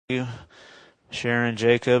you, Sharon,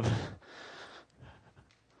 Jacob,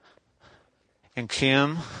 and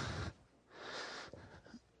Kim.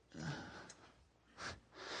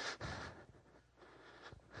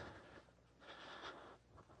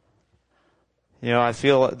 I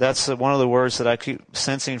feel that's one of the words that I keep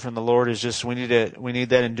sensing from the Lord is just we need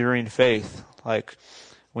that enduring faith. Like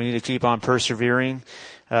we need to keep on persevering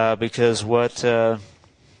because what the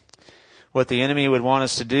enemy would want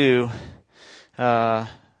us to do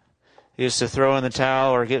is to throw in the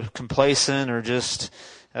towel or get complacent or just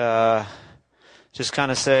kind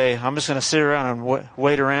of say, I'm just going to sit around and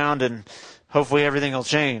wait around and hopefully everything will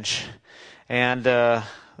change. And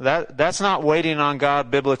that's not waiting on God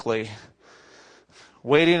biblically.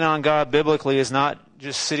 Waiting on God biblically is not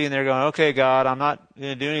just sitting there going, okay, God, I'm not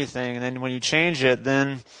going to do anything. And then when you change it,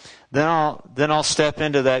 then I'll step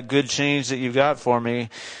into that good change that you've got for me.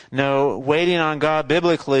 No, waiting on God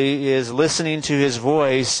biblically is listening to His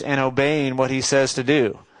voice and obeying what He says to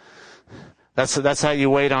do. That's how you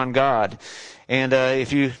wait on God. And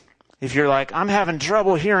if you're like, I'm having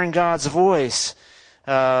trouble hearing God's voice,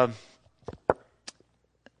 then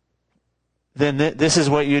this is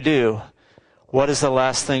what you do. What is the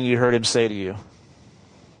last thing you heard Him say to you?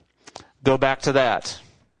 Go back to that.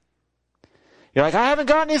 You're like, I haven't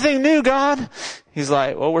got anything new, God. He's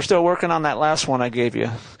like, well, we're still working on that last one I gave you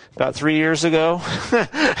about 3 years ago.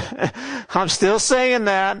 I'm still saying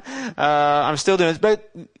that. I'm still doing it. But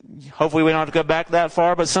hopefully we don't have to go back that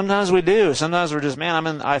far, but sometimes we do. Sometimes we're just,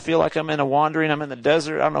 I feel like I'm in a wandering. I'm in the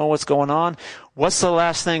desert. I don't know what's going on. What's the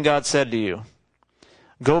last thing God said to you?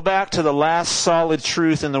 Go back to the last solid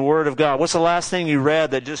truth in the Word of God. What's the last thing you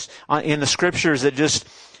read that just, in the Scriptures that just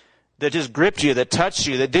gripped you, that touched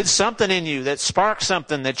you, that did something in you, that sparked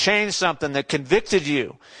something, that changed something, that convicted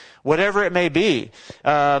you, whatever it may be.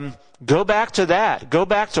 Go back to that. Go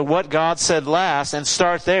back to what God said last and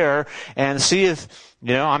start there and see if,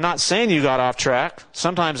 I'm not saying you got off track.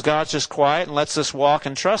 Sometimes God's just quiet and lets us walk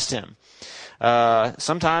and trust Him.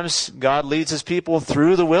 Sometimes God leads His people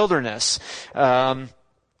through the wilderness.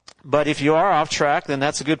 But if you are off track, then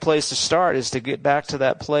that's a good place to start, is to get back to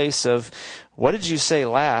that place of, what did you say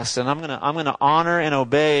last? And I'm gonna honor and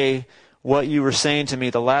obey what you were saying to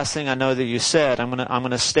me, the last thing I know that you said. I'm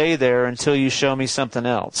gonna stay there until you show me something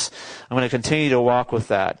else. I'm gonna continue to walk with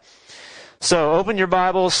that. So open your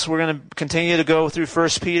Bibles. We're gonna continue to go through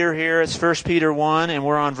 1 Peter here. It's 1 Peter 1, and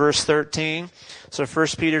we're on verse 13. So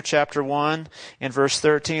 1 Peter chapter 1 and verse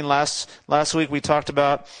 13. Last week we talked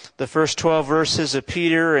about the first 12 verses of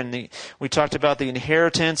Peter, and we talked about the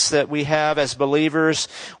inheritance that we have as believers.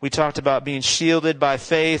 We talked about being shielded by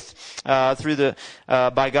faith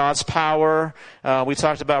by God's power. We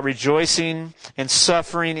talked about rejoicing and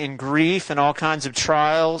suffering in grief and all kinds of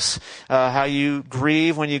trials. How you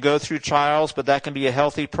grieve when you go through trials, but that can be a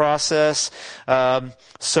healthy process,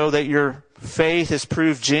 so that your faith is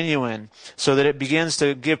proved genuine, so that it begins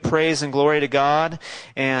to give praise and glory to God.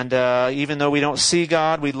 And even though we don't see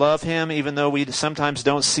God, we love Him. Even though we sometimes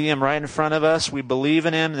don't see Him right in front of us, we believe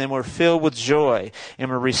in Him, and then we're filled with joy. And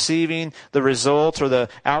we're receiving the result or the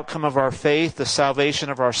outcome of our faith, the salvation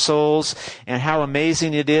of our souls. And how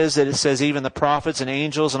amazing it is that it says even the prophets and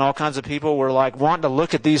angels and all kinds of people were like wanting to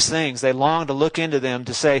look at these things. They long to look into them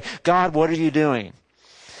to say, God, what are you doing?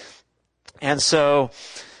 And so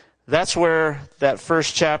that's where that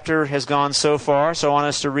first chapter has gone so far. So I want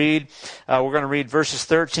us to read, we're going to read verses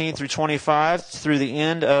 13 through 25 through the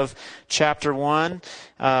end of chapter 1.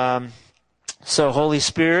 So Holy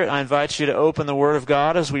Spirit, I invite you to open the Word of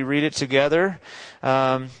God as we read it together.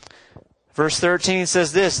 Verse 13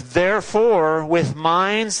 says this, therefore, with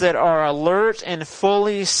minds that are alert and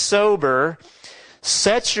fully sober,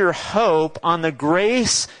 set your hope on the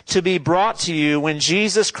grace to be brought to you when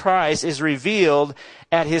Jesus Christ is revealed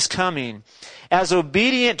at His coming. As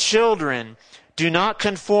obedient children, do not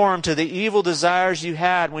conform to the evil desires you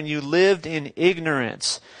had when you lived in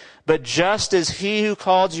ignorance. But just as He who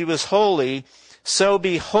called you is holy, so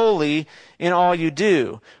be holy in all you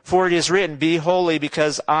do. For it is written, be holy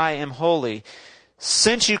because I am holy.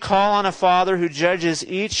 Since you call on a Father who judges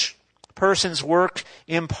each person's work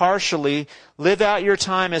impartially, live out your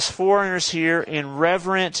time as foreigners here in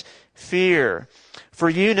reverent fear. For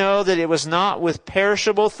you know that it was not with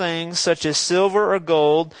perishable things such as silver or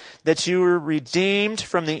gold that you were redeemed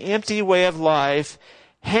from the empty way of life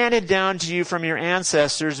handed down to you from your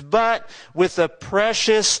ancestors, but with the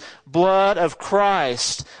precious blood of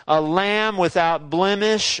Christ, a lamb without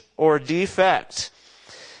blemish or defect.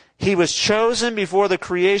 He was chosen before the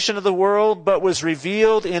creation of the world, but was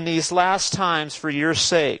revealed in these last times for your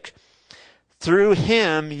sake. Through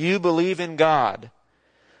Him you believe in God,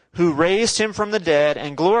 who raised him from the dead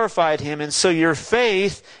and glorified him, and so your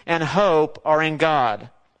faith and hope are in God.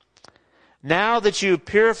 Now that you have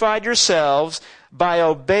purified yourselves by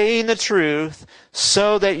obeying the truth,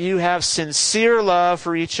 so that you have sincere love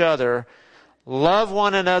for each other, love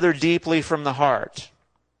one another deeply from the heart.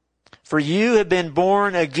 For you have been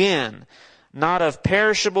born again, not of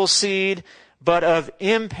perishable seed, but of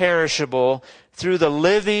imperishable, through the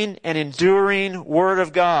living and enduring Word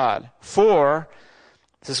of God. For,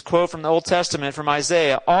 this is a quote from the Old Testament from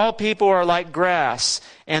Isaiah, all people are like grass,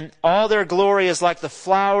 and all their glory is like the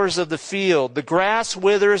flowers of the field. The grass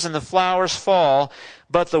withers and the flowers fall,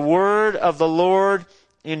 but the word of the Lord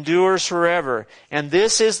endures forever. And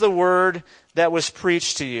this is the word that was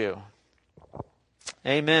preached to you.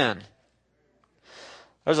 Amen.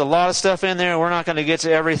 There's a lot of stuff in there. We're not going to get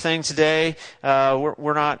to everything today.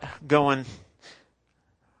 We're not going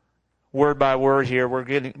word by word here. We're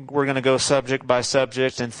going to go subject by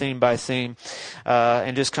subject and theme by theme,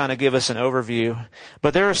 and just kind of give us an overview.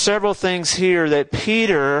 But there are several things here that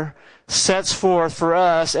Peter sets forth for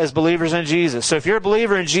us as believers in Jesus. So if you're a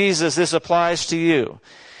believer in Jesus, this applies to you.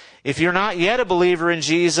 If you're not yet a believer in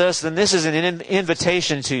Jesus, then this is an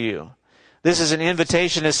invitation to you. This is an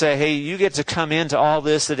invitation to say, hey, you get to come into all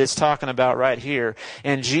this that it's talking about right here.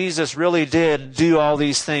 And Jesus really did do all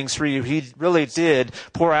these things for you. He really did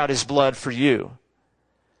pour out His blood for you.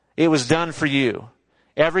 It was done for you.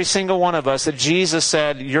 Every single one of us that Jesus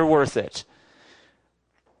said, you're worth it.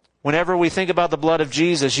 Whenever we think about the blood of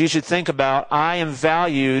Jesus, you should think about, I am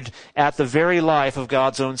valued at the very life of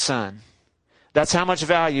God's own Son. That's how much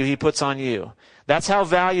value He puts on you. That's how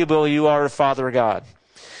valuable you are to Father God.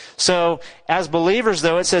 So, as believers,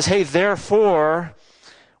 though, it says, hey, therefore,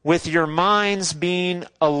 with your minds being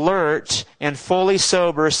alert and fully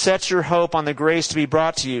sober, set your hope on the grace to be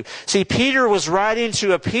brought to you. See, Peter was writing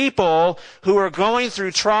to a people who are going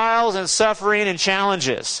through trials and suffering and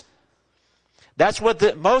challenges. That's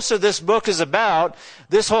what most of this book is about.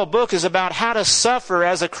 This whole book is about how to suffer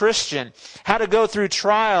as a Christian, how to go through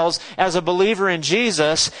trials as a believer in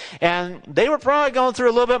Jesus. And they were probably going through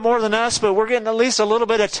a little bit more than us, but we're getting at least a little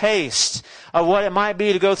bit of taste of what it might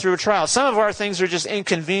be to go through a trial. Some of our things are just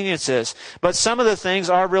inconveniences, but some of the things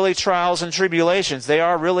are really trials and tribulations. They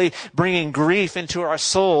are really bringing grief into our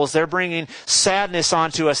souls. They're bringing sadness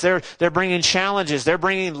onto us. They're bringing challenges. They're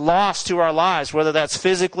bringing loss to our lives, whether that's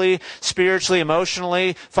physically, spiritually,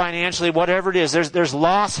 emotionally, financially, whatever it is. There's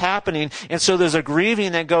loss happening, and so there's a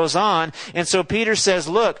grieving that goes on. And so Peter says,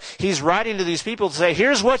 look, he's writing to these people to say,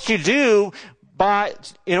 here's what you do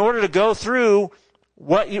in order to go through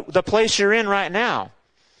the place you're in right now.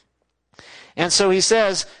 And so he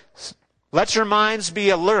says, let your minds be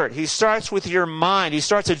alert. He starts with your mind. He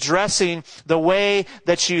starts addressing the way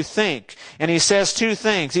that you think. And he says two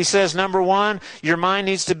things. He says, number one, your mind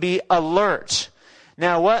needs to be alert.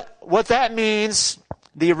 Now, what that means,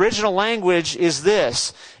 the original language is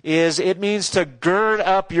this, it means to gird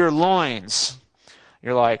up your loins.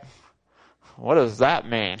 You're like, what does that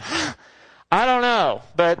mean? I don't know,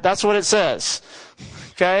 but that's what it says.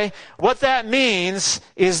 Okay? What that means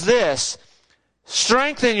is this.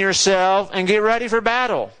 Strengthen yourself and get ready for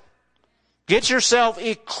battle. Get yourself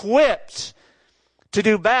equipped to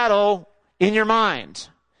do battle in your mind.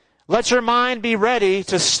 Let your mind be ready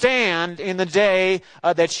to stand in the day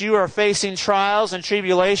that you are facing trials and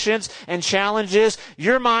tribulations and challenges.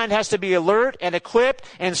 Your mind has to be alert and equipped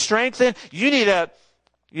and strengthened. You need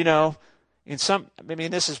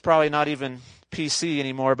this is probably not even PC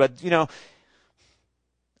anymore, but,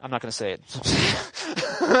 I'm not going to say it.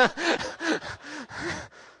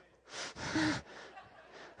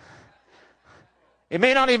 It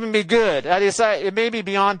may not even be good. It may be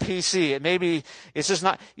beyond PC. It's just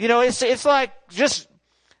not, it's like, just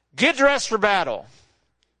get dressed for battle.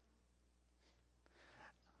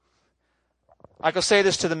 I can say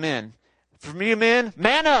this to the men. From you men,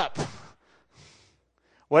 man up.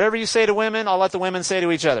 Whatever you say to women, I'll let the women say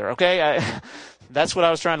to each other, okay? That's what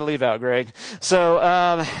I was trying to leave out, Greg. So,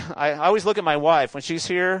 I always look at my wife when she's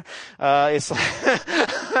here. It's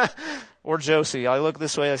like, or Josie. I look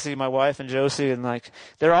this way, I see my wife and Josie, and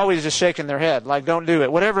they're always just shaking their head, like, don't do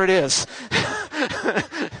it. Whatever it is.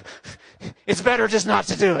 It's better just not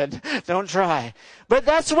to do it. Don't try. But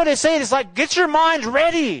that's what it's saying. It's like, get your mind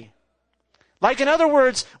ready. Like, in other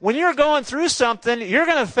words, when you're going through something, you're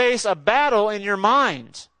going to face a battle in your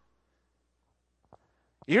mind.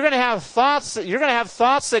 You're going to have thoughts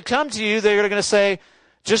that come to you that are going to say,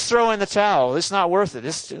 just throw in the towel. It's not worth it.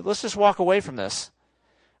 Let's just walk away from this.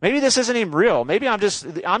 Maybe this isn't even real. Maybe I'm just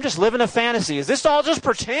living a fantasy. Is this all just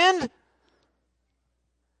pretend?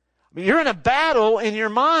 You're in a battle in your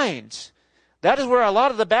mind. That is where a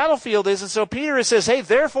lot of the battlefield is. And so Peter says, hey,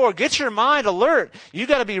 therefore, get your mind alert. You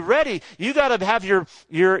got to be ready. You got to have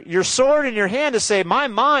your sword in your hand to say, my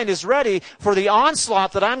mind is ready for the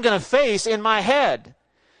onslaught that I'm going to face in my head.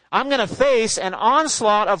 I'm going to face an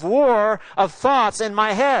onslaught of war of thoughts in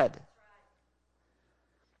my head.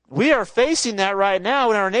 We are facing that right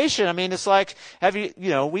now in our nation. I mean, it's like,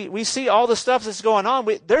 we see all the stuff that's going on.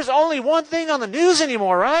 There's only one thing on the news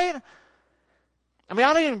anymore, right? I mean,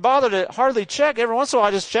 I don't even bother to hardly check. Every once in a while,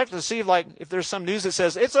 I just check to see if there's some news that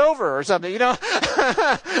says it's over or something,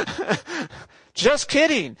 Just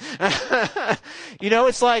kidding.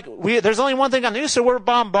 It's like there's only one thing on the news, so we're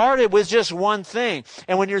bombarded with just one thing.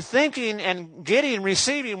 And when you're thinking and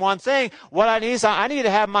receiving one thing, what I need is I need to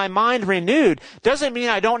have my mind renewed. Doesn't mean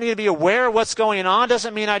I don't need to be aware of what's going on.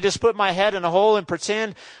 Doesn't mean I just put my head in a hole and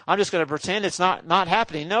pretend, I'm just going to pretend it's not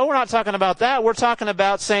happening. No, we're not talking about that. We're talking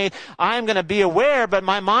about saying, I'm going to be aware, but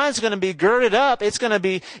my mind's going to be girded up. It's going to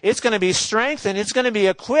be strengthened. It's going to be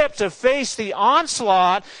equipped to face the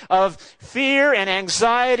onslaught of fear and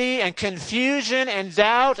anxiety and confusion and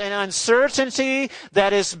doubt and uncertainty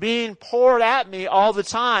that is being poured at me all the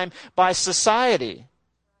time by society.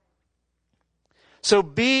 So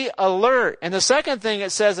be alert. And the second thing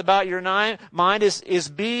it says about your mind is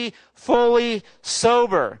be fully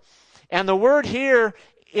sober. And the word here,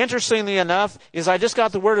 interestingly enough, is I just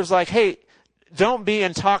got the word, it was like, hey, don't be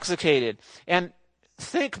intoxicated. And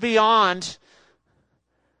think beyond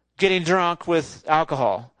getting drunk with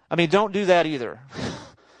alcohol. I mean, don't do that either.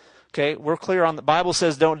 Okay, we're clear on the Bible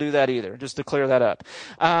says don't do that either, just to clear that up.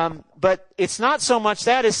 But it's not so much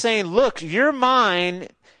that as saying, look, your mind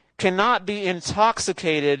cannot be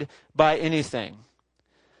intoxicated by anything.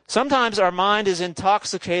 Sometimes our mind is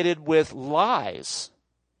intoxicated with lies,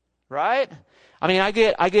 right? I mean, I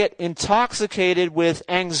get intoxicated with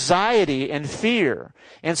anxiety and fear.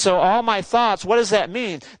 And so all my thoughts, what does that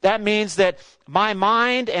mean? That means that my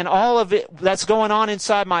mind and all of it that's going on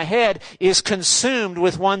inside my head is consumed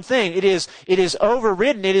with one thing. It is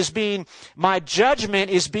overridden. My judgment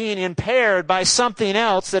is being impaired by something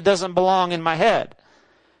else that doesn't belong in my head.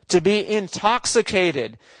 To be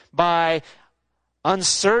intoxicated by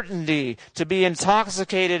uncertainty, to be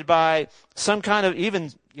intoxicated by some kind of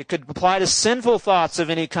it could apply to sinful thoughts of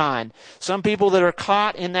any kind. Some people that are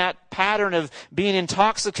caught in that pattern of being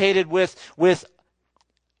intoxicated with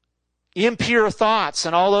impure thoughts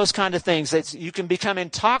and all those kind of things. You can become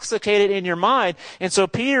intoxicated in your mind. And so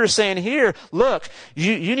Peter is saying here, look,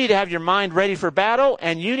 you need to have your mind ready for battle,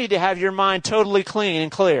 and you need to have your mind totally clean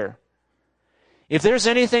and clear. If there's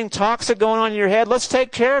anything toxic going on in your head, let's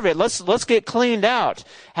take care of it. Let's get cleaned out.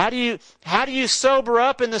 How do you sober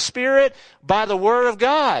up in the Spirit? By the Word of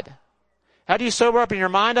God. How do you sober up in your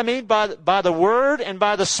mind? I mean, by the Word and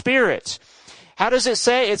by the Spirit. How does it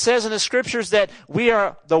say? It says in the Scriptures that we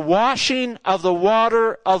are the washing of the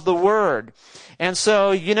water of the Word. And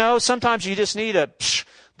so, sometimes you just need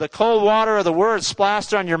the cold water of the Word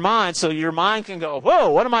splashed on your mind so your mind can go, whoa,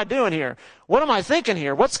 what am I doing here? What am I thinking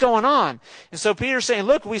here? What's going on? And so Peter's saying,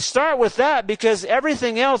 look, we start with that because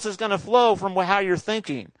everything else is going to flow from how you're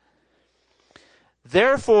thinking.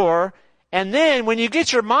 Therefore, and then when you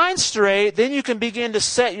get your mind straight, then you can begin to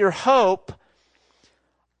set your hope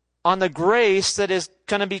on the grace that is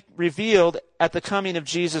going to be revealed at the coming of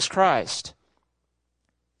Jesus Christ.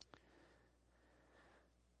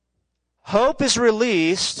 Hope is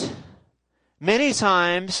released many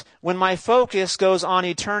times when my focus goes on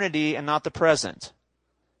eternity and not the present.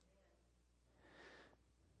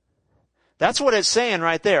 That's what it's saying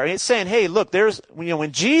right there. It's saying, hey, look,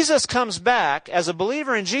 when Jesus comes back, as a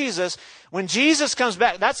believer in Jesus, when Jesus comes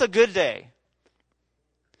back, that's a good day.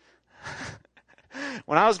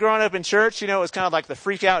 When I was growing up in church, it was kind of like the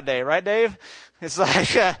freak out day, right, Dave? It's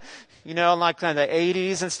like, like kind of the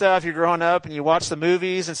 80s and stuff, you're growing up and you watch the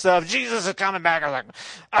movies and stuff. Jesus is coming back. I was like,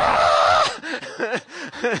 ah!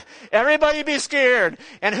 Everybody be scared.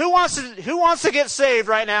 And who wants to get saved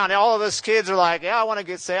right now? And all of us kids are like, yeah, I want to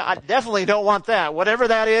get saved. I definitely don't want that. Whatever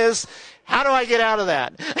that is, how do I get out of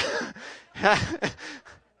that?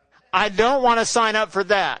 I don't want to sign up for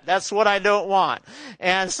that. That's what I don't want.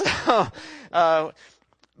 And so,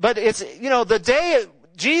 but it's, the day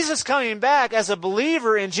Jesus coming back as a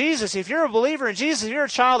believer in Jesus, if you're a believer in Jesus, if you're a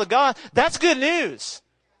child of God, that's good news.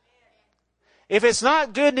 If it's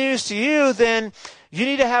not good news to you, then you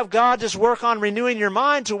need to have God just work on renewing your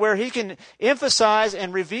mind to where He can emphasize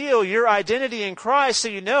and reveal your identity in Christ so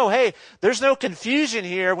you know, hey, there's no confusion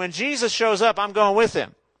here. When Jesus shows up, I'm going with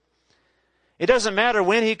Him. It doesn't matter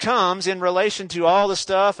when He comes in relation to all the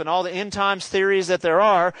stuff and all the end times theories that there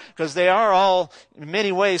are, because they are all in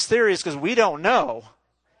many ways theories because we don't know.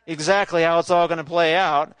 exactly how it's all going to play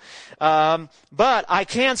out. But I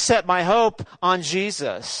can set my hope on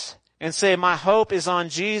Jesus and say my hope is on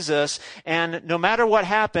Jesus, and no matter what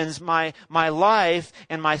happens, my life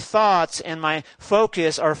and my thoughts and my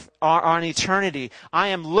focus are on eternity. I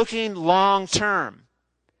am looking long term.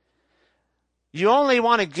 You only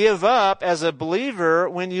want to give up as a believer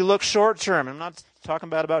when you look short term. I'm not talking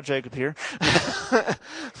bad about Jacob here.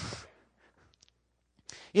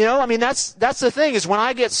 That's the thing, is when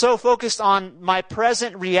I get so focused on my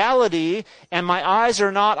present reality and my eyes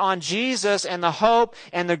are not on Jesus and the hope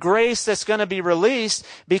and the grace that's going to be released,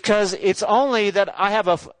 because it's only that I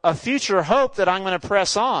have a future hope that I'm going to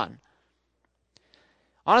press on.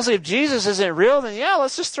 Honestly, if Jesus isn't real, then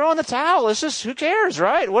let's just throw in the towel. Who cares,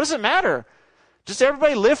 right? What does it matter? Just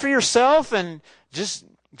everybody live for yourself and just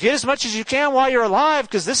get as much as you can while you're alive,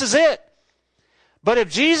 because this is it. But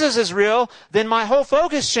if Jesus is real, then my whole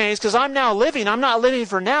focus changed, because I'm now living. I'm not living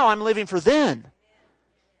for now, I'm living for then.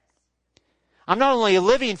 I'm not only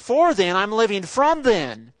living for then, I'm living from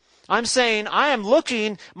then. I'm saying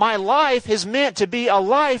my life is meant to be a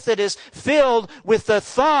life that is filled with the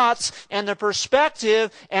thoughts and the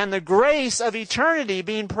perspective and the grace of eternity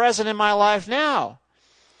being present in my life now.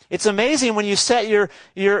 It's amazing when you set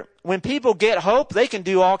when people get hope, they can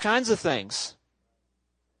do all kinds of things.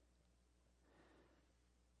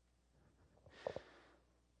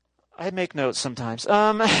 I make notes sometimes.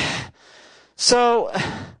 So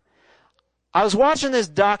I was watching this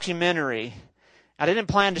documentary. I didn't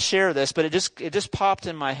plan to share this, but it just popped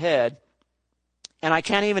in my head. And I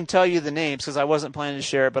can't even tell you the names because I wasn't planning to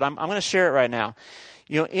share it, but I'm going to share it right now.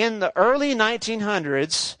 In the early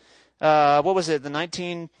 1900s, what was it, the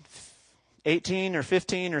 1918 or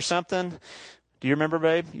 15 or something? Do you remember,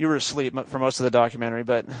 babe? You were asleep for most of the documentary,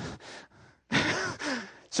 but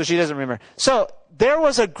so she doesn't remember. So there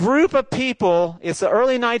was a group of people, it's the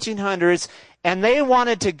early 1900s, and they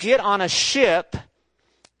wanted to get on a ship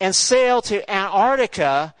and sail to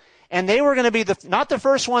Antarctica, and they were going to be not the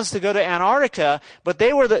first ones to go to Antarctica, but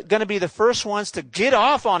they were going to be the first ones to get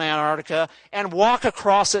off on Antarctica and walk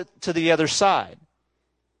across it to the other side.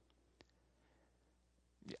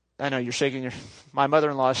 I know you're my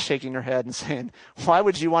mother-in-law is shaking her head and saying, why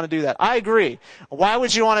would you want to do that? I agree. Why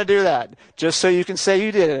would you want to do that? Just so you can say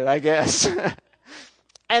you did it, I guess.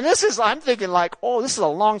 And I'm thinking this is a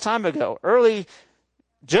long time ago.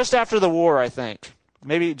 Just after the war, I think.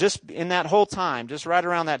 Maybe just in that whole time, just right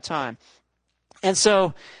around that time. And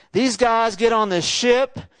so these guys get on this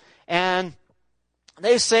ship and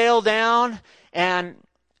they sail down and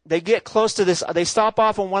they get close to this. They stop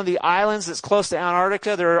off on one of the islands that's close to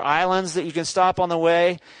Antarctica. There are islands that you can stop on the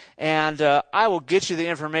way. And I will get you the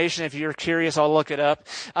information if you're curious. I'll look it up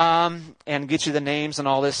and get you the names and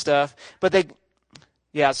all this stuff. But the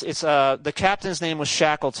captain's name was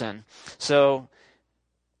Shackleton. So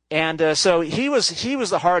he was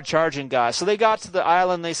the hard charging guy. So they got to the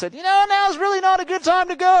island and they said, now's really not a good time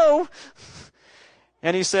to go.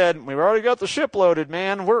 And he said, we've already got the ship loaded,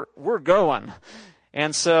 man. We're going.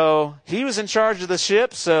 And so he was in charge of the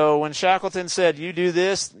ship. So when Shackleton said, you do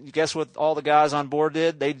this, guess what all the guys on board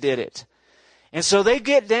did? They did it. And so they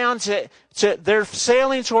get down they're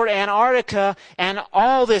sailing toward Antarctica, and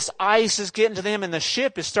all this ice is getting to them, and the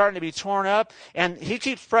ship is starting to be torn up, and he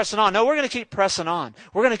keeps pressing on. No, we're going to keep pressing on.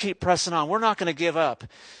 We're going to keep pressing on. We're not going to give up.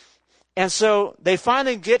 And so they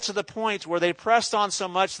finally get to the point where they pressed on so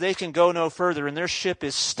much they can go no further, and their ship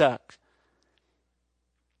is stuck.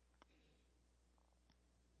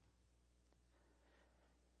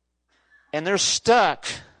 And they're stuck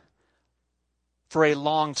for a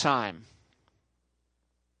long time.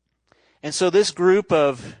 And so this group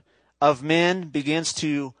of men begins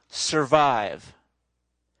to survive,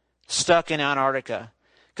 stuck in Antarctica.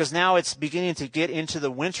 Because now it's beginning to get into the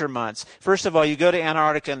winter months. First of all, you go to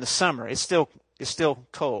Antarctica in the summer. It's still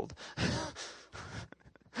cold.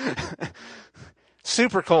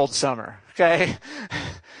 Super cold summer, okay?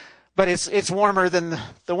 But it's warmer than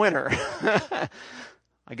the winter.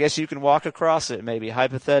 I guess you can walk across it, maybe,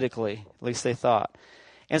 hypothetically. At least they thought.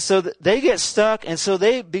 And so they get stuck, and so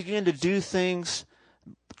they begin to do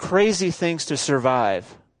crazy things to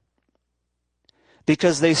survive.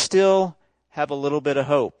 Because they still have a little bit of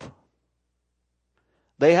hope.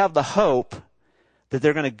 They have the hope that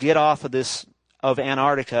they're going to get off of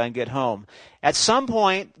Antarctica and get home. At some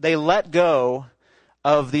point, they let go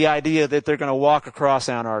of the idea that they're going to walk across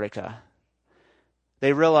Antarctica.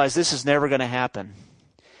 They realize this is never going to happen.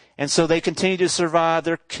 And so they continue to survive.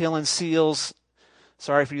 They're killing seals.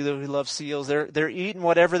 Sorry for you who love seals. They're eating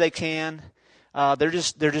whatever they can. They're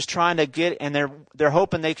just trying to get, and they're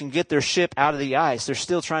hoping they can get their ship out of the ice. They're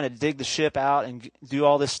still trying to dig the ship out and do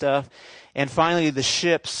all this stuff. And finally the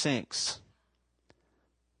ship sinks.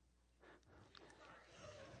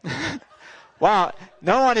 Wow,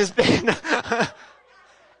 no one has been.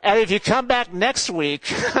 And if you come back next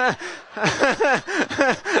week,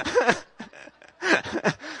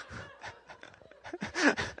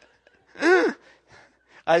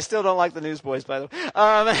 I still don't like the Newsboys, by the way.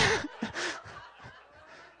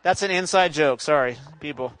 That's an inside joke. Sorry,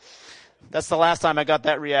 people. That's the last time I got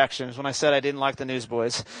that reaction, is when I said I didn't like the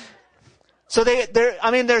Newsboys. So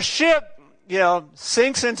their ship,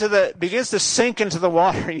 begins to sink into the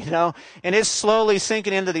water, and it's slowly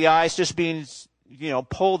sinking into the ice, just being,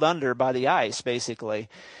 pulled under by the ice, basically.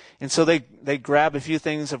 And so they grab a few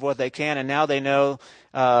things of what they can, and now they know,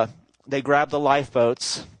 they grab the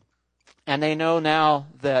lifeboats, and they know now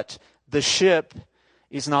that the ship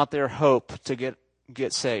is not their hope to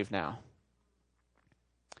get saved now.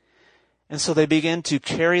 And so they begin to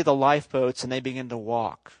carry the lifeboats, and they begin to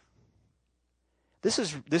walk. This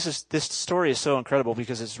story is so incredible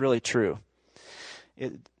because it's really true.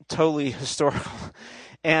 Totally historical.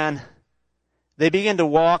 And they begin to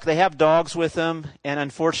walk. They have dogs with them, and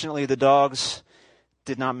unfortunately the dogs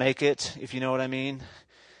did not make it, if you know what I mean.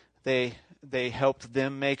 They helped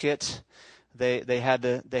them make it. They had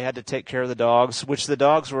to take care of the dogs, which the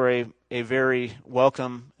dogs were a very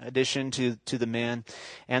welcome addition to the men.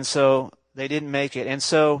 And so they didn't make it. And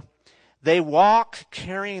so they walk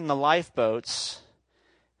carrying the lifeboats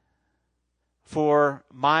for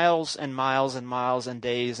miles and miles and miles and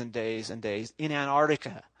days and days and days in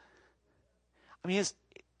Antarctica. I mean,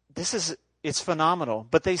 it's phenomenal.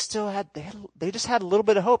 But they just had a little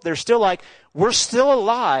bit of hope. They're still like, we're still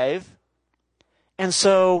alive, and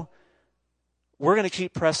so we're going to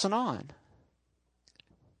keep pressing on.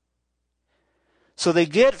 So they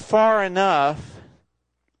get far enough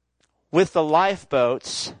with the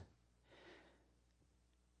lifeboats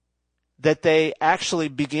that they actually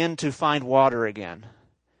begin to find water again.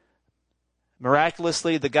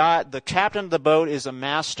 Miraculously, the captain of the boat is a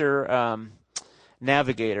master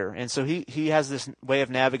navigator, and so he has this way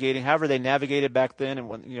of navigating. However, they navigated back then,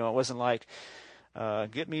 and it wasn't like,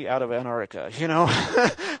 get me out of Antarctica,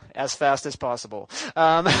 as fast as possible.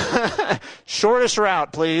 Shortest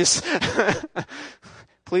route, please.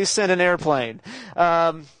 Please send an airplane.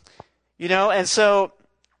 And so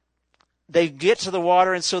they get to the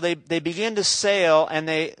water, and so they begin to sail, and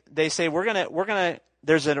they say, we're gonna,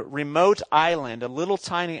 there's a remote island, a little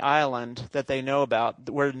tiny island that they know about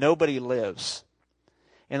where nobody lives.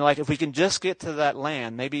 And if we can just get to that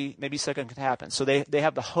land, maybe something could happen. So they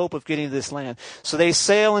have the hope of getting to this land. So they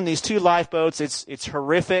sail in these two lifeboats. It's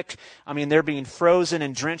horrific. I mean, they're being frozen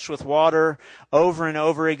and drenched with water over and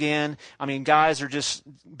over again. I mean, guys are just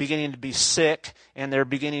beginning to be sick, and they're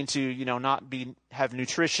beginning to, have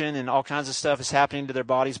nutrition, and all kinds of stuff is happening to their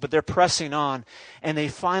bodies, but they're pressing on, and they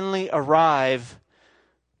finally arrive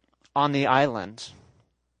on the island.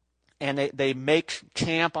 And they make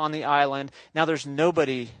camp on the island. Now there's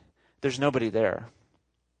nobody there.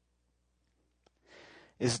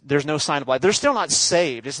 There's no sign of life. They're still not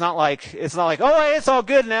saved. It's not like, oh, hey, it's all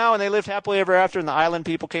good now, and they lived happily ever after, and the island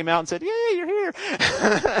people came out and said, "Yay, you're here."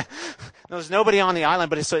 There's nobody on the island,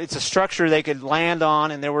 but it's a structure they could land on,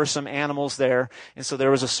 and there were some animals there, and so there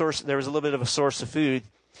was a little bit of a source of food.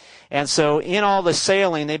 And so in all the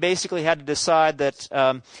sailing, they basically had to decide that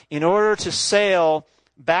in order to sail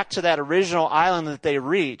back to that original island that they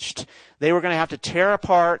reached, they were going to have to tear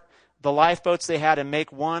apart the lifeboats they had and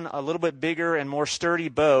make one a little bit bigger and more sturdy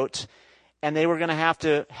boat. And they were going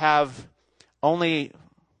to have only,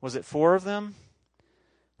 was it 4 of them?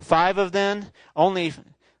 5 of them? Only,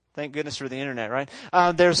 thank goodness for the internet, right?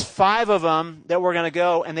 There's 5 of them that were going to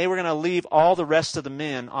go, and they were going to leave all the rest of the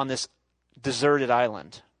men on this deserted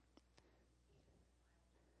island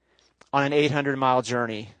on an 800-mile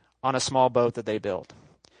journey on a small boat that they built.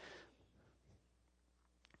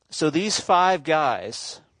 So these 5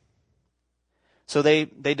 guys, so they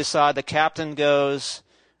decide, the captain goes,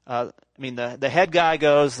 the head guy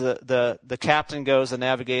goes, the captain goes, the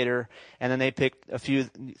navigator, and then they pick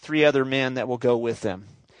 3 other men that will go with them.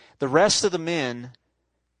 The rest of the men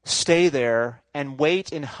stay there and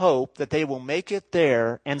wait in hope that they will make it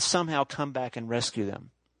there and somehow come back and rescue them.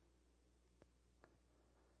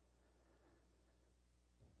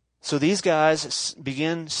 So these guys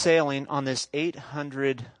begin sailing on this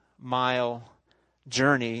 800-mile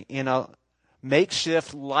journey in a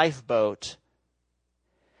makeshift lifeboat.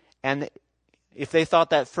 And if they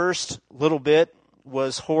thought that first little bit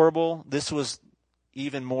was horrible, this was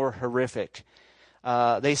even more horrific.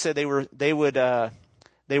 They said they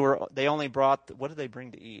only brought, what did they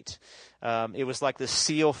bring to eat? It was like the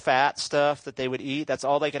seal fat stuff that they would eat. That's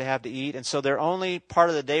all they could have to eat. And so their only part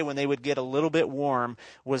of the day when they would get a little bit warm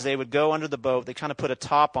was they would go under the boat. They kind of put a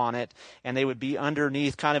top on it, and they would be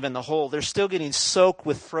underneath kind of in the hole. They're still getting soaked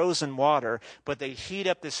with frozen water, but they heat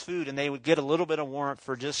up this food, and they would get a little bit of warmth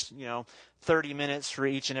for just, 30 minutes for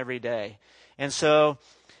each and every day. And so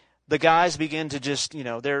the guys begin to just,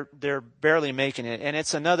 they're barely making it. And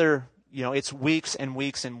it's another, it's weeks and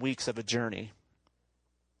weeks and weeks of a journey.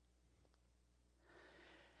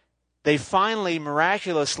 They finally,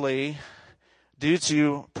 miraculously, due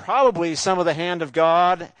to probably some of the hand of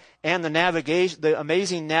God and the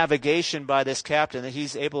amazing navigation by this captain, that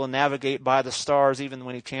he's able to navigate by the stars even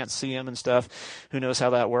when he can't see them and stuff. Who knows how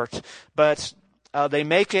that worked? But they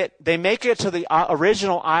make it to the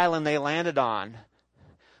original island they landed on.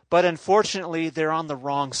 But unfortunately, they're on the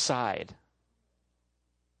wrong side.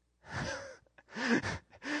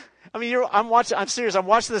 I mean, I'm serious. I'm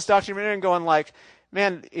watching this documentary and going like,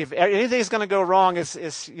 man, if anything's going to go wrong, it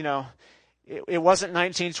wasn't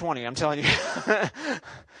 1920. I'm telling you.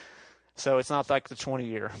 So it's not like the 20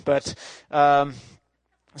 year, but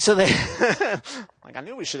so they like, I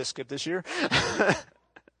knew we should have skipped this year.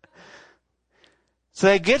 So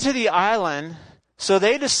they get to the island. So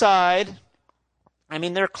they decide. I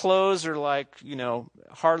mean, their clothes are like,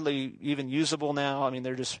 hardly even usable now. I mean,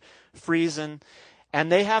 they're just freezing. And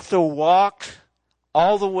they have to walk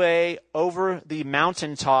all the way over the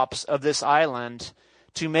mountaintops of this island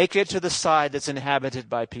to make it to the side that's inhabited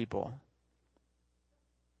by people.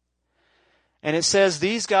 And it says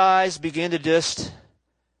these guys begin to just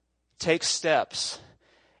take steps.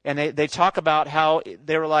 And they talk about how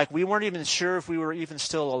they were like, we weren't even sure if we were even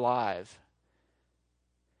still alive.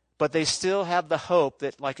 But they still have the hope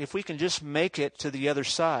that, like, if we can just make it to the other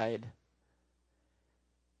side,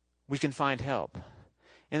 we can find help.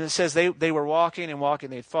 And it says they were walking and walking,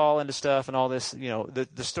 they'd fall into stuff and all this, the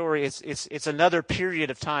story, it's another period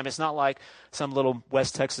of time. It's not like some little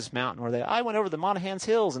West Texas mountain where I went over the Monahans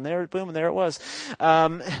Hills and there, boom, and there it was. I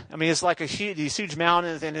mean, it's like these huge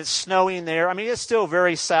mountains and it's snowing there. I mean, it's still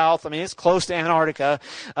very south. I mean, it's close to Antarctica.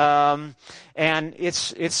 And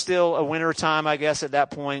it's still a winter time, I guess, at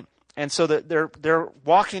that point. And so they're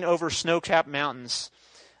walking over snow-capped mountains.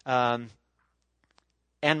 And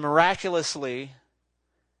miraculously,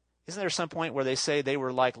 isn't there some point where they say they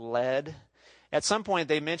were like led? At some point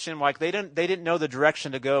they mentioned like they didn't know the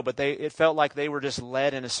direction to go, but it felt like they were just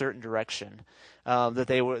led in a certain direction. That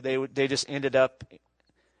they just ended up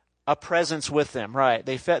a presence with them, right?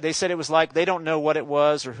 They said it was like they don't know what it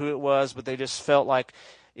was or who it was, but they just felt like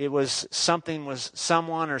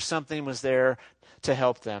someone or something was there to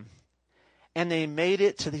help them. And they made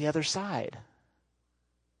it to the other side.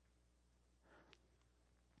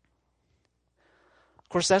 Of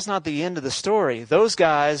course, that's not the end of the story. Those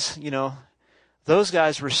guys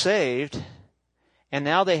were saved, and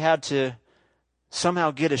now they had to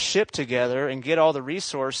somehow get a ship together and get all the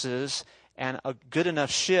resources and a good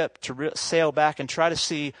enough ship to sail back and try to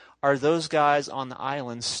see, are those guys on the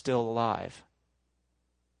island still alive?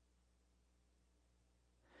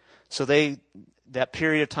 So that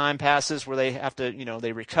period of time passes where they have to,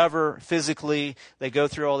 they recover physically. They go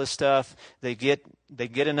through all this stuff. They get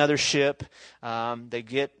another ship. They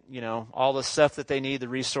get, all the stuff that they need, the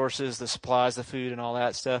resources, the supplies, the food, and all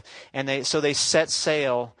that stuff. And they set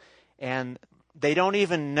sail, and they don't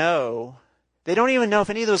even know if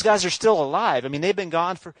any of those guys are still alive. I mean, they've been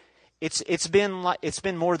gone for, it's been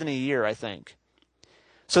more than a year, I think.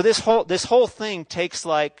 So this whole thing takes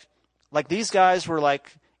like these guys were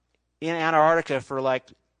like in Antarctica for like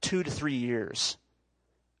 2 to 3 years.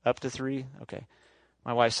 Up to 3? Okay.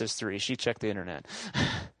 My wife says 3. She checked the internet.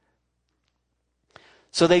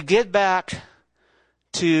 So they get back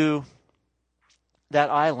to that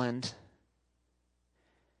island,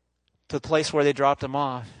 to the place where they dropped them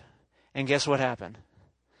off. And guess what happened?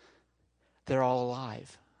 They're all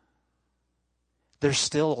alive. They're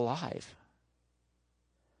still alive.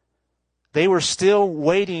 They were still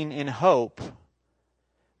waiting in hope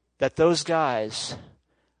that those guys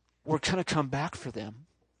were going to come back for them.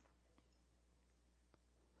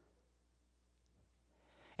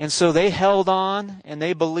 And so they held on, and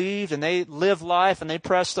they believed, and they lived life, and they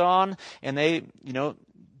pressed on, and they,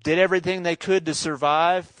 did everything they could to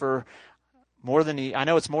survive for I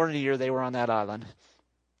know it's more than a year they were on that island,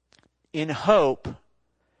 in hope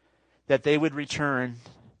that they would return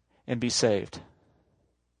and be saved.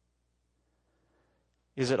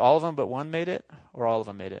 Is it all of them but one made it, or all of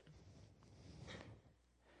them made it?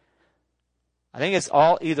 I think it's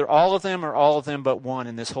either all of them or all of them but one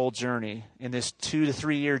in this whole journey, in this 2 to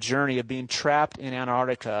 3 year journey of being trapped in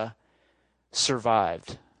Antarctica,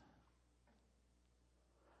 survived.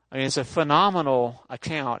 I mean, it's a phenomenal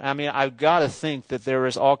account. I mean, I've got to think that there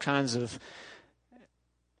was all kinds of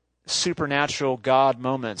supernatural God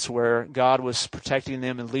moments where God was protecting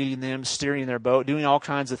them and leading them, steering their boat, doing all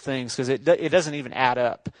kinds of things, because it doesn't even add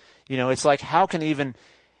up. You know, it's like, how can even,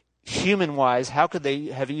 human-wise, how could they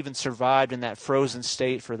have even survived in that frozen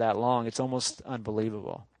state for that long? It's almost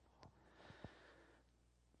unbelievable.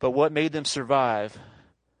 But what made them survive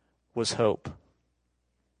was hope.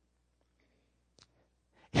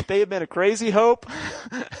 It may have been a crazy hope,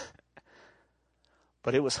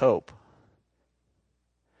 but it was hope.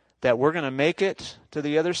 That we're going to make it to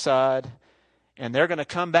the other side, and they're going to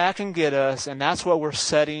come back and get us, and that's what we're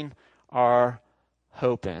setting our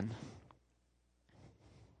hope in.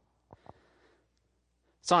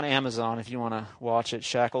 It's on Amazon if you want to watch it.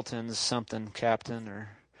 Shackleton's something Captain,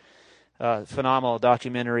 or phenomenal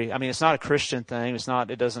documentary. I mean, it's not a Christian thing.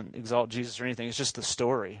 It doesn't exalt Jesus or anything. It's just the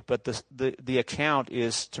story. But the account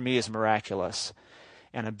to me is miraculous,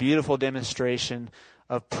 and a beautiful demonstration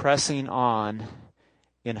of pressing on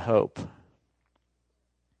in hope.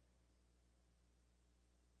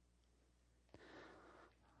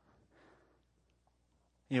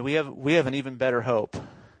 You know, we have an even better hope.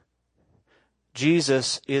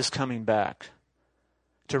 Jesus is coming back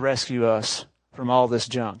to rescue us from all this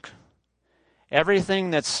junk.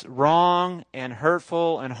 Everything that's wrong and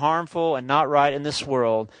hurtful and harmful and not right in this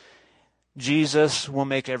world, Jesus will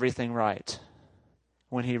make everything right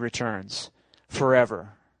when he returns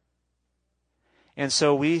forever. And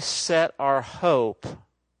so we set our hope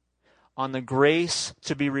on the grace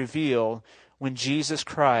to be revealed when Jesus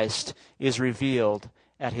Christ is revealed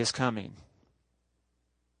at his coming.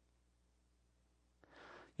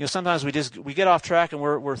 You know, sometimes we get off track and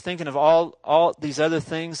we're thinking of all these other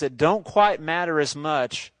things that don't quite matter as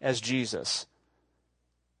much as Jesus.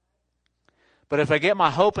 But if I get my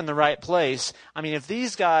hope in the right place, I mean, if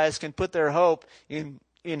these guys can put their hope in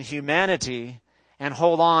humanity and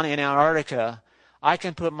hold on in Antarctica, I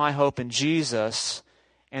can put my hope in Jesus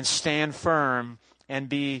and stand firm and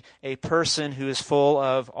be a person who is full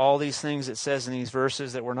of all these things it says in these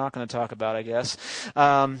verses that we're not going to talk about, I guess.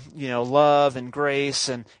 You know, love and grace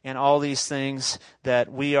and all these things that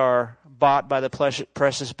we are bought by the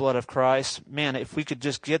precious blood of Christ. Man, if we could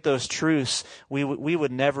just get those truths, we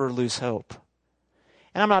would never lose hope.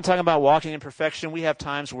 And I'm not talking about walking in perfection. We have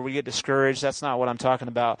times where we get discouraged. That's not what I'm talking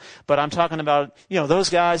about. But I'm talking about, you know, those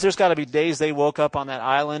guys, there's got to be days they woke up on that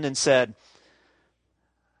island and said,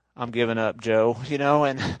 I'm giving up, Joe, you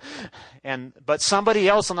know, but somebody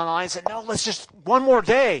else on the line said, no, let's just one more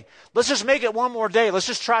day. Let's just make it one more day. Let's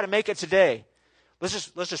just try to make it today.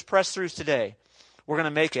 Let's just press through today. We're going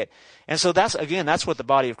to make it. And so that's what the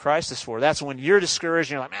body of Christ is for. That's when you're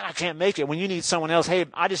discouraged and you're like, man, I can't make it. When you need someone else, hey,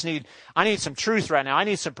 I need some truth right now. I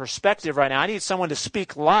need some perspective right now. I need someone to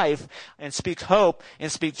speak life and speak hope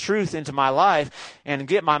and speak truth into my life and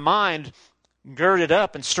get my mind girded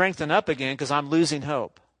up and strengthened up again because I'm losing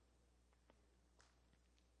hope.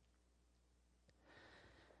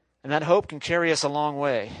 And that hope can carry us a long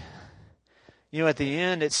way. You know, at the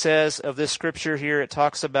end it says of this scripture here, it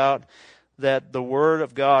talks about that the word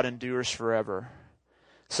of God endures forever.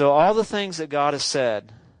 So all the things that God has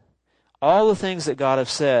said,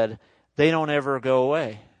 they don't ever go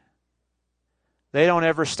away. They don't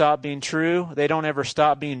ever stop being true. They don't ever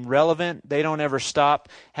stop being relevant. They don't ever stop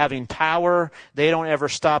having power. They don't ever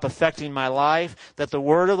stop affecting my life. That the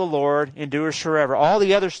word of the Lord endures forever. All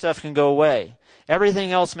the other stuff can go away.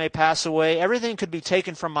 Everything else may pass away. Everything could be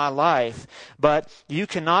taken from my life. But you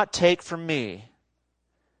cannot take from me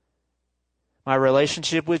my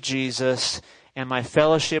relationship with Jesus and my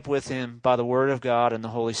fellowship with him by the word of God and the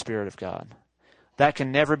Holy Spirit of God. That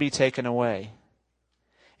can never be taken away.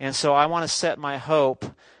 And so I want to set my hope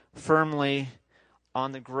firmly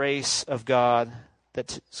on the grace of God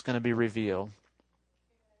that's going to be revealed.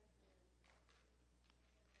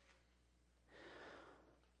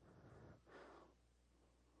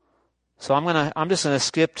 So I'm just going to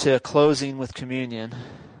skip to closing with communion.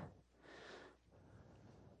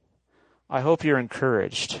 I hope you're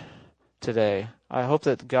encouraged today. I hope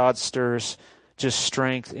that God stirs just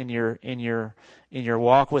strength in your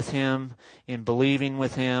walk with him, in believing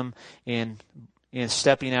with him, in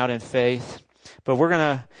stepping out in faith. But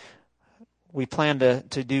we plan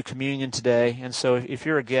to do communion today. And so if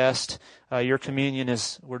you're a guest, your communion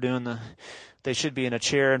they should be in a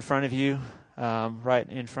chair in front of you, right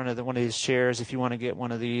in front of one of these chairs if you want to get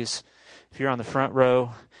one of these. If you're on the front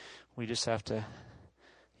row, we just have to,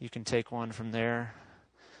 You can take one from there.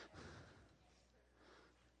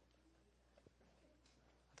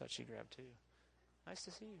 I thought she grabbed two. Nice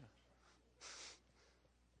to see you.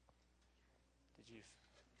 Did you?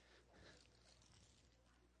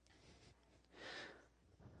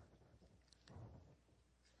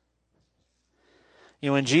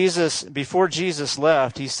 You know, before Jesus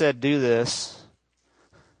left, he said, do this.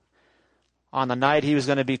 On the night he was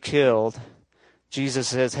going to be killed, Jesus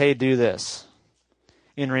says, hey, do this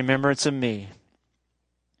in remembrance of me.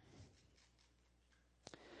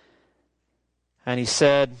 And he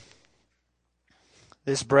said,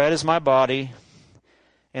 this bread is my body,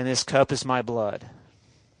 and this cup is my blood.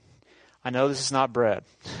 I know this is not bread,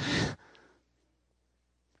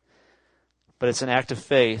 but it's an act of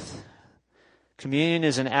faith. Communion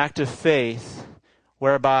is an act of faith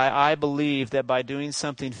whereby I believe that by doing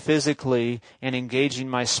something physically and engaging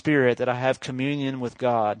my spirit that I have communion with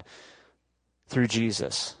God through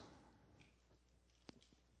Jesus.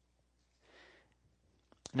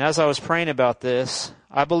 And as I was praying about this,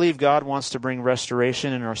 I believe God wants to bring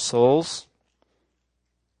restoration in our souls.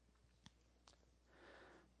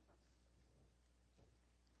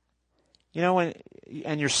 You know,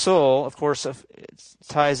 and your soul, of course, it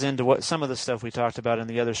ties into what some of the stuff we talked about in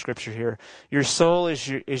the other scripture here. Your soul is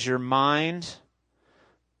your mind.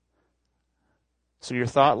 So your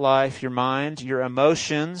thought life, your mind, your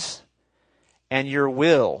emotions, and your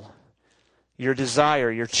will, your desire,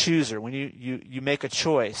 your chooser. When you make a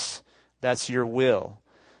choice, that's your will.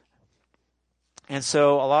 And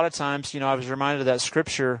so a lot of times, I was reminded of that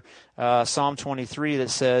scripture, Psalm 23, that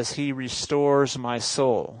says, He restores my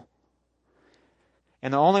soul.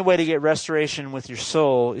 And the only way to get restoration with your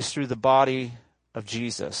soul is through the body of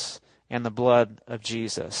Jesus and the blood of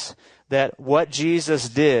Jesus. That what Jesus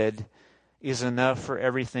did is enough for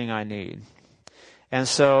everything I need. And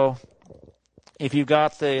so, if you've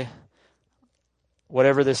got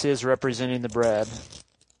whatever this is representing the bread,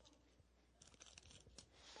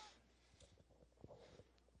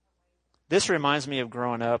 this reminds me of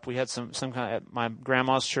growing up. We had some kind of, at my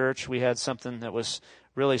grandma's church, we had something that was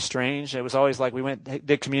really strange. It was always like we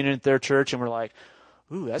did communion at their church and we're like,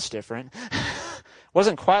 ooh, that's different.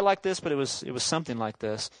 Wasn't quite like this, but it was something like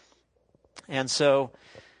this. And so,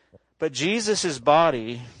 but Jesus'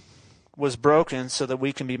 body was broken so that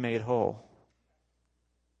we can be made whole.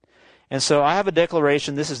 And so I have a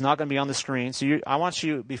declaration. This is not going to be on the screen. So I want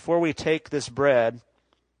you, before we take this bread,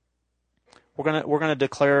 we're going to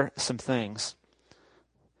declare some things.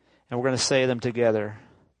 And we're going to say them together.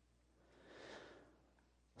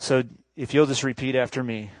 So if you'll just repeat after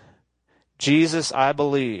me. Jesus, I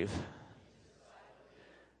believe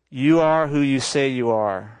you are who you say you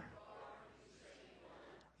are.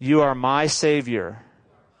 You are my Savior.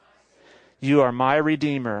 You are my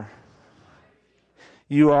Redeemer.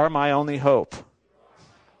 You are my only hope.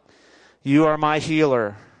 You are my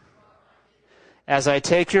healer. As I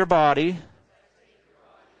take your body,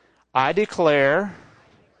 I declare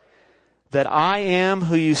that I am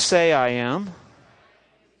who you say I am.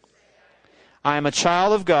 I am a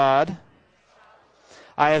child of God.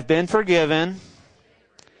 I have been forgiven.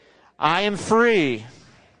 I am free.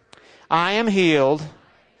 I am healed.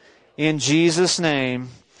 In Jesus' name,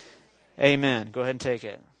 amen. Go ahead and take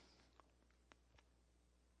it.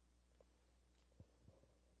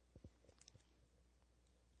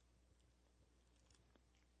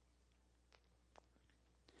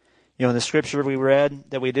 You know, in the scripture we read,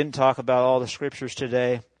 that we didn't talk about all the scriptures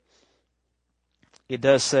today, it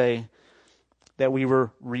does say that we were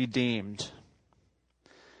redeemed.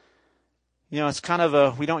 You know, it's kind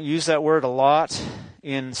of we don't use that word a lot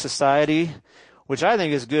in society, which I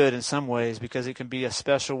think is good in some ways because it can be a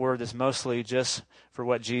special word that's mostly just for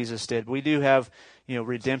what Jesus did. We do have,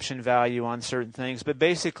 redemption value on certain things, but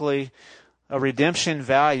basically a redemption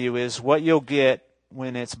value is what you'll get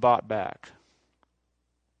when it's bought back.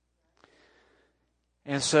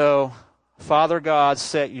 And so, Father God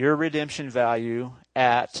set your redemption value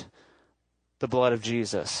at the blood of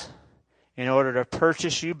Jesus in order to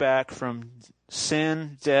purchase you back from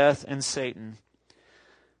sin, death, and Satan.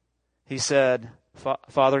 He said,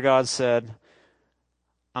 Father God said,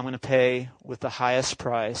 I'm going to pay with the highest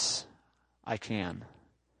price I can.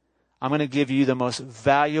 I'm going to give you the most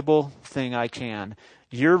valuable thing I can.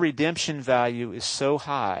 Your redemption value is so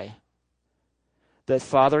high that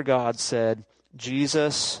Father God said,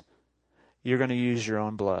 Jesus, you're going to use your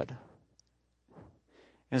own blood.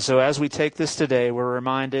 And so as we take this today, we're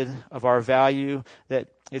reminded of our value, that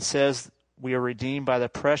it says we are redeemed by the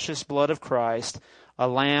precious blood of Christ, a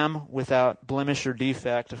lamb without blemish or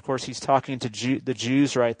defect. Of course, he's talking to the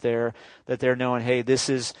Jews right there, that they're knowing, hey, this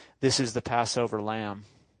is the Passover lamb.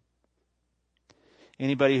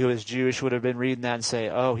 Anybody who is Jewish would have been reading that and say,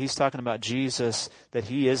 oh, he's talking about Jesus, that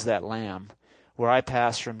he is that lamb, where I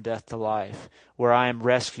pass from death to life, where I am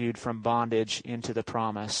rescued from bondage into the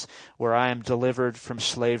promise, where I am delivered from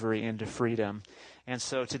slavery into freedom. And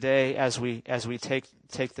so today, as we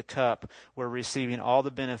take the cup, we're receiving all the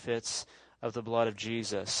benefits of the blood of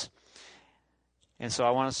Jesus. And so I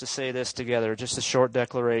want us to say this together, just a short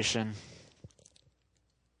declaration.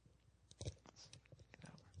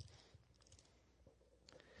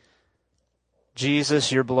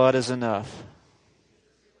 Jesus, your blood is enough.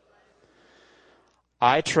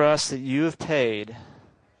 I trust that you have paid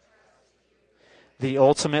the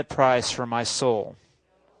ultimate price for my soul.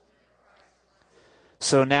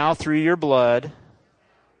 So now through your blood,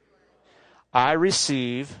 I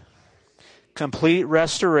receive complete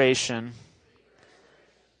restoration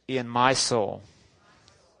in my soul,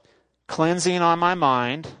 cleansing on my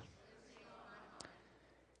mind,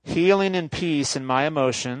 healing and peace in my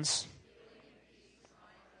emotions,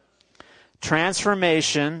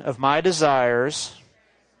 transformation of my desires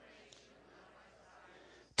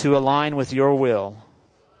to align with your will.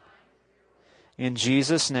 In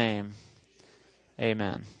Jesus' name,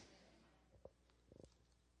 amen.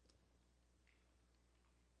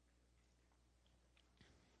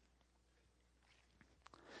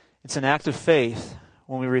 It's an act of faith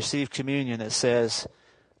when we receive communion that says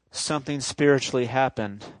something spiritually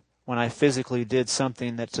happened when I physically did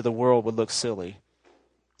something that to the world would look silly.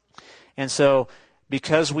 And so,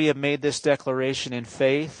 because we have made this declaration in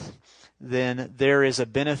faith, then there is a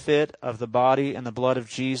benefit of the body and the blood of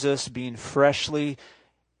Jesus being freshly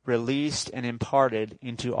released and imparted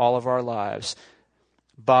into all of our lives,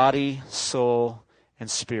 body, soul,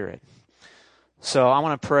 and spirit. So I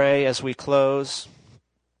want to pray as we close.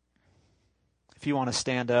 If you want to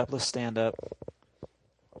stand up, let's stand up.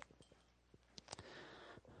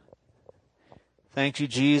 Thank you,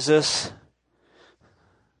 Jesus,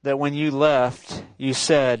 that when you left, you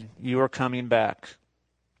said you were coming back.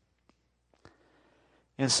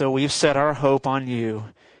 And so we've set our hope on you.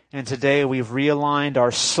 And today we've realigned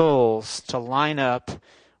our souls to line up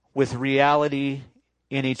with reality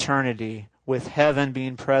in eternity, with heaven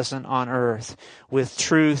being present on earth, with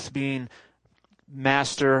truth being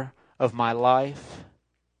master of my life,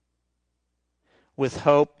 with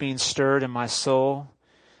hope being stirred in my soul,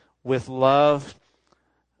 with love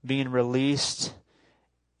being released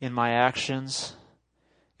in my actions.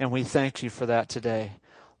 And we thank you for that today.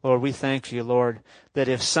 Lord, we thank you, Lord, that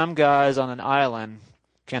if some guys on an island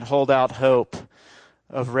can hold out hope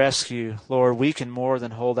of rescue, Lord, we can more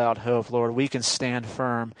than hold out hope. Lord, we can stand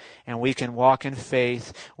firm and we can walk in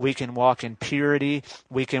faith. We can walk in purity.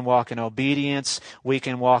 We can walk in obedience. We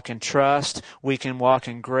can walk in trust. We can walk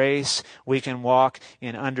in grace. We can walk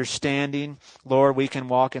in understanding. Lord, we can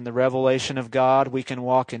walk in the revelation of God. We can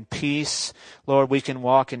walk in peace. Lord, we can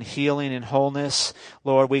walk in healing and wholeness.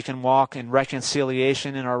 Lord, we can walk in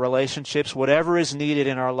reconciliation in our relationships. Whatever is needed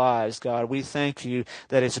in our lives, God, we thank you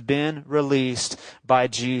that it's been released by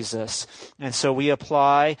Jesus. And so we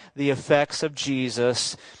apply the effects of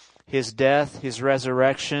Jesus, His death, His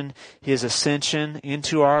resurrection, His ascension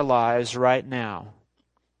into our lives right now.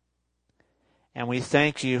 And we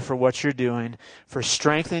thank you for what you're doing, for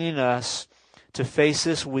strengthening us to face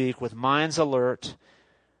this week with minds alert,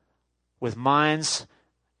 with minds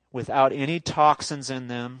without any toxins in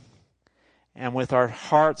them, and with our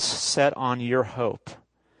hearts set on your hope.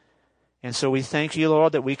 And so we thank you,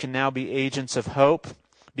 Lord, that we can now be agents of hope.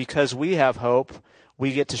 Because we have hope,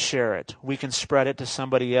 we get to share it. We can spread it to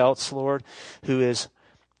somebody else, Lord, who is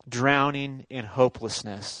drowning in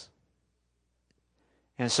hopelessness.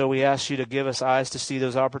 And so we ask you to give us eyes to see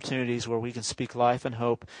those opportunities where we can speak life and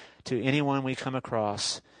hope to anyone we come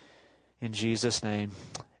across. In Jesus' name,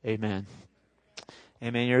 amen.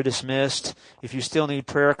 Amen. You're dismissed. If you still need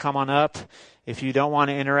prayer, come on up. If you don't want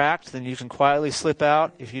to interact, then you can quietly slip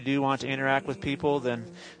out. If you do want to interact with people, then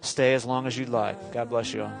stay as long as you'd like. God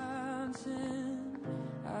bless you all.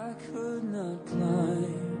 I could not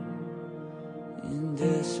climb. In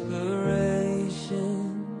desperation,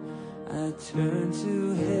 I turned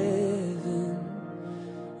to heaven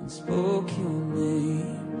and spoke your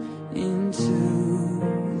name into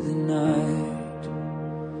the night.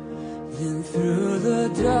 Then through the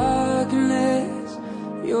darkness,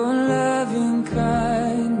 your loving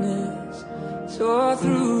kindness tore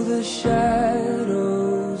through the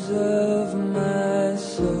shadows of